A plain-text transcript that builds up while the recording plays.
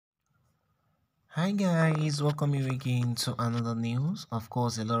Hi guys, welcome you again to another news. Of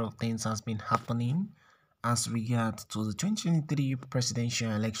course, a lot of things has been happening as regard to the 2023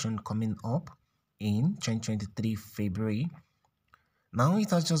 presidential election coming up in 2023 February. Now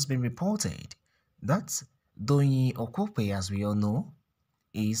it has just been reported that DOYIN OKUPE, as we all know,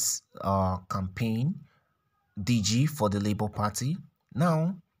 is a campaign DG for the Labour Party.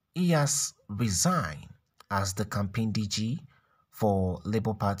 Now he has resigned as the campaign DG for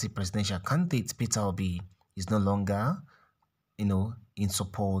Labour Party presidential candidate Peter Obi is no longer, in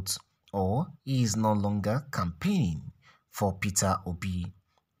support, or he is no longer campaigning for Peter Obi.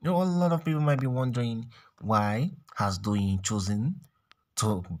 A lot of people might be wondering why has DOYIN chosen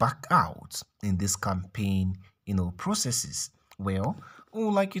to back out in this campaign, processes. Well, we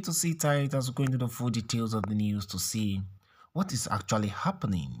would like you to sit tight as we go into the full details of the news to see what is actually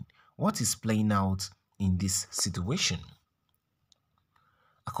happening, what is playing out in this situation.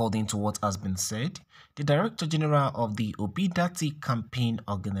 According to what has been said, the Director General of the OBI campaign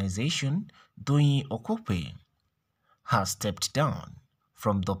organization, DOYIN OKUPE, has stepped down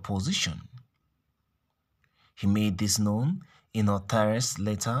from the position. He made this known in a terse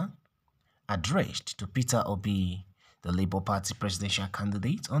letter addressed to Peter Obi, the Labour Party presidential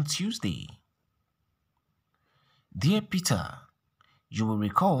candidate, on Tuesday. Dear Peter, you will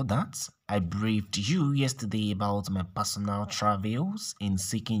recall that I briefed you yesterday about my personal travels in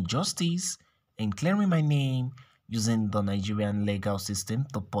seeking justice and clearing my name using the Nigerian legal system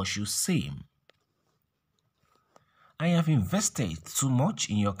to pursue same. I have invested too much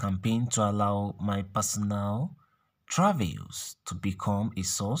in your campaign to allow my personal travels to become a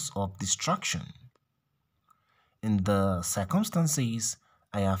source of distraction. In the circumstances,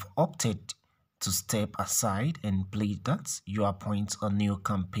 I have opted to step aside and plead that you appoint a new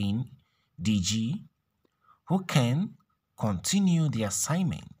campaign DG who can continue the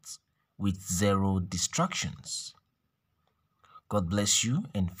assignment with zero distractions. God bless you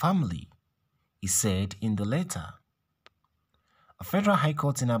and family, he said in the letter. A federal high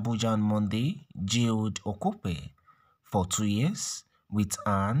court in Abuja on Monday jailed OKUPE for 2 years with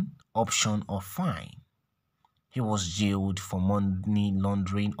an option of fine. He was jailed for money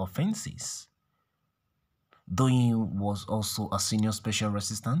laundering offenses. DOYIN was also a senior special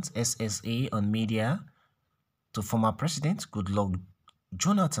assistant SSA on media to former President Goodluck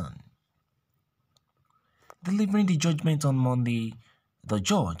Jonathan. Delivering the judgment on Monday, the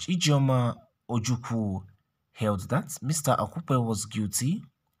judge Ijeoma Ojukwu held that Mr. OKUPE was guilty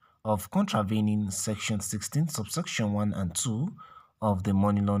of contravening Section 16, subsection 1 and 2 of the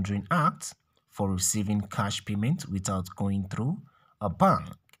Money Laundering Act for receiving cash payment without going through a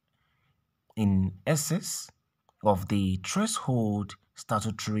bank in excess of the threshold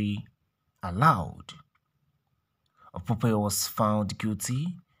statutory allowed. OKUPE was found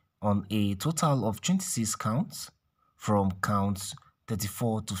guilty on a total of 26 counts from counts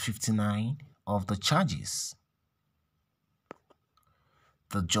 34 to 59 of the charges.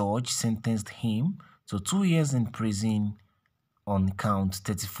 The judge sentenced him to 2 years in prison on count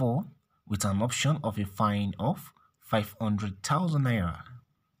 34 with an option of a fine of 500,000 naira.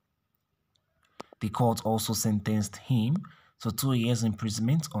 The court also sentenced him to 2 years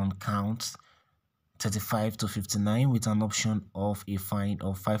imprisonment on counts 35 to 59 with an option of a fine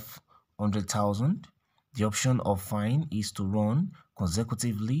of 500,000. The option of fine is to run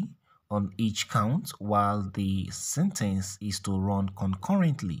consecutively on each count while the sentence is to run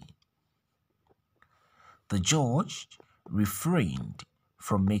concurrently. The judge refrained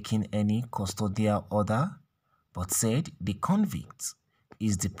from making any custodial order but said the convict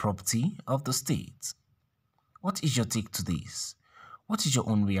is the property of the state. What is your take to this? What is your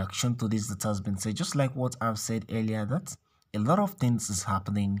own reaction to this that has been said? Just like what I've said earlier, that a lot of things is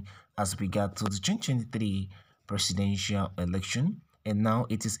happening as regard to the 2023 presidential election, and now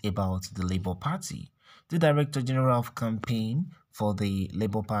it is about the Labour Party. The Director General of Campaign for the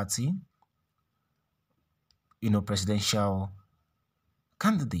Labour Party, presidential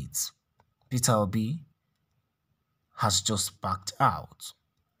candidates, Peter Obi, has just backed out.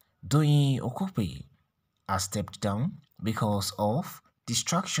 DOYIN OKUPE has stepped down because of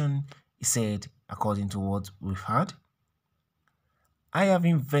distraction, he said, according to what we've heard. I have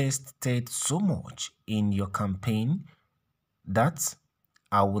invested so much in your campaign that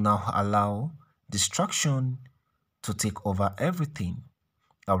I will now allow distraction to take over everything.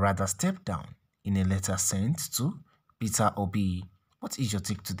 I'll rather step down, in a letter sent to Peter Obi. What is your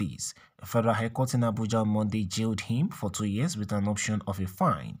take to this? A federal high court in Abuja on Monday jailed him for 2 years with an option of a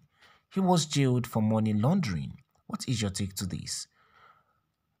fine. He was jailed for money laundering. What is your take to this?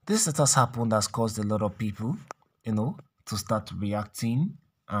 This that has happened has caused a lot of people, to start reacting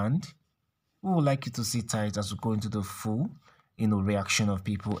and We would like you to sit tight as we go into the full, reaction of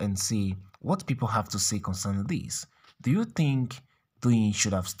people and see what people have to say concerning this. Do you think DOYIN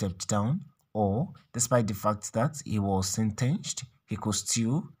should have stepped down, or despite the fact that he was sentenced, he could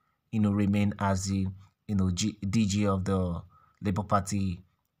still, remain as the, DG of the Labour Party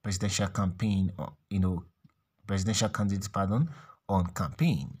presidential campaign, or, presidential candidate, pardon, on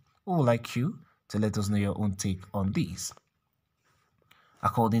campaign? We would like you to let us know your own take on this.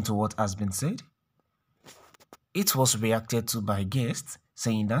 According to what has been said, it was reacted to by guests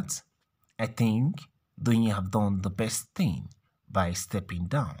saying that, I think DOYIN have done the best thing by stepping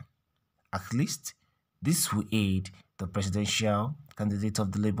down. At least this will aid the presidential candidate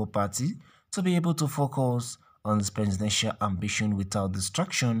of the Labour Party to be able to focus on his presidential ambition without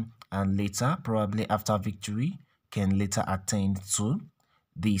distraction, and later, probably after victory, can later attend to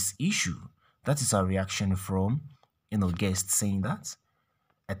this issue. That is a reaction from, guests saying that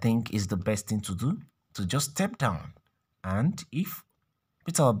I think is the best thing to do, to just step down. And if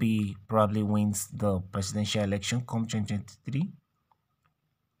Peter Obi probably wins the presidential election come 2023,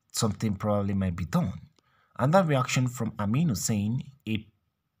 something probably might be done. And that reaction from Aminu saying, a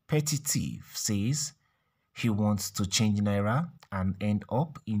petty thief, says he wants to change Naira and end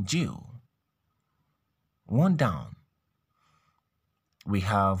up in jail. One down. We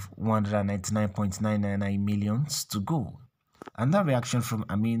have 199.999 millions to go. And that reaction from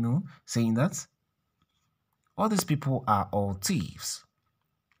Aminu saying that all these people are all thieves.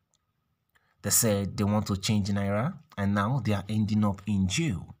 They said they want to change Naira and now they are ending up in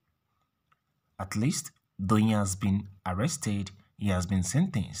jail. At least DOYIN has been arrested, he has been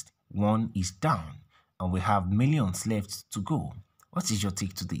sentenced, one is down, and we have millions left to go. What is your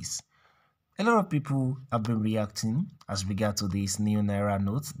take to this? A lot of people have been reacting as regard to this new Naira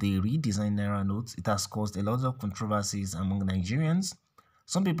notes, the redesigned Naira notes. It has caused a lot of controversies among Nigerians.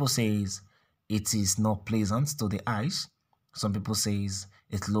 Some people say it is not pleasant to the eyes. Some people say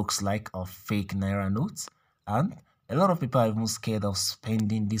it looks like a fake Naira note. And a lot of people are even scared of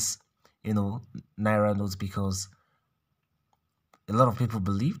spending this, Naira notes, because a lot of people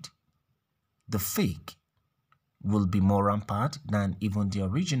believed the fake will be more rampant than even the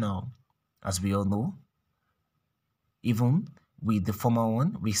original. As we all know, even with the former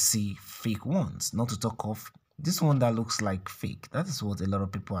one, we see fake ones, not to talk of this one that looks like fake. That is what a lot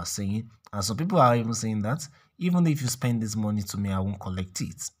of people are saying. And some people are even saying that even if you spend this money to me, I won't collect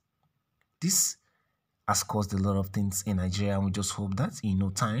it. This has caused a lot of things in Nigeria, and we just hope that in no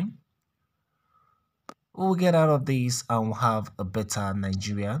time we'll get out of this and we'll have a better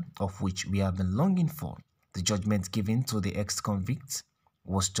Nigeria, of which we have been longing for. The judgment given to the ex-convict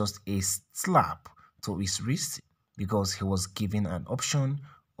was just a slap to his wrist, because he was given an option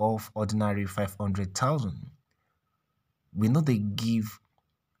of ordinary 500,000. We know they give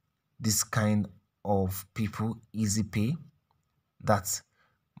this kind of people easy pay, that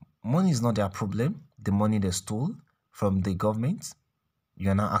money is not their problem. The money they stole from the government, you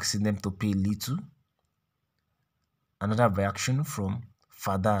are now asking them to pay little. Another reaction from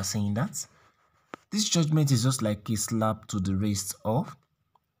Father saying that this judgment is just like a slap to the wrist of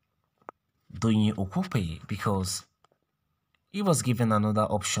DOYIN OKUPE, because he was given another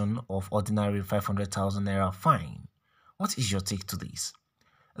option of ordinary 500,000 naira fine. What is your take to this?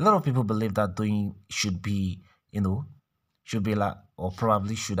 A lot of people believe that DOYIN should be, or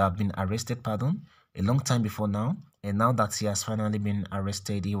probably should have been arrested, pardon, a long time before now. And now that he has finally been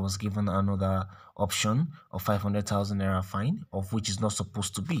arrested, he was given another option of 500,000 naira fine, of which is not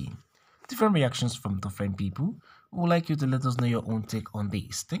supposed to be. Different reactions from different people. We would like you to let us know your own take on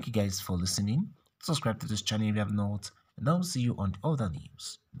this. Thank you guys for listening. Subscribe to this channel if you have not, and I will see you on other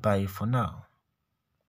news. Bye for now.